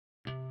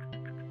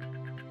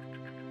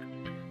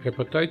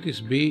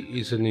Hepatitis B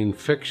is an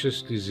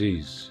infectious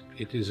disease.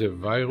 It is a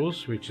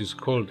virus which is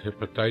called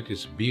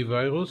hepatitis B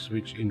virus,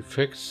 which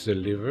infects the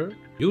liver.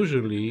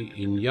 Usually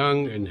in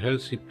young and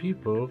healthy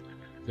people,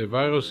 the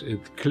virus is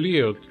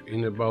cleared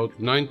in about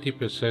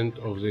 90%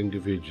 of the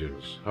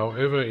individuals.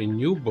 However, in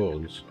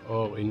newborns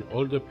or in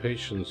older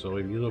patients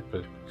or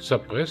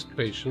immunosuppressed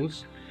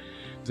patients,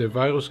 the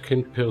virus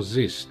can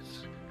persist.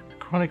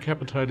 Chronic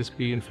hepatitis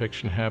B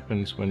infection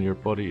happens when your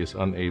body is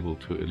unable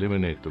to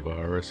eliminate the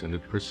virus, and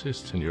it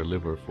persists in your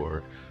liver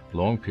for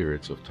long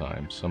periods of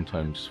time,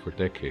 sometimes for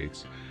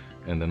decades,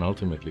 and then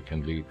ultimately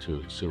can lead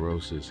to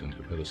cirrhosis and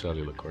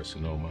hepatocellular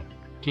carcinoma.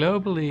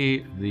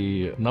 Globally,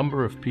 the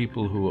number of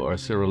people who are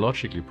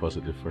serologically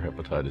positive for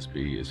hepatitis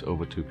B is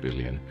over 2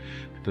 billion.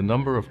 The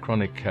number of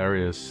chronic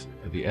carriers,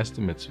 the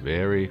estimates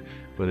vary,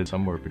 but it's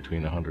somewhere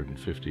between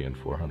 150 and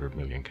 400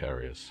 million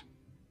carriers.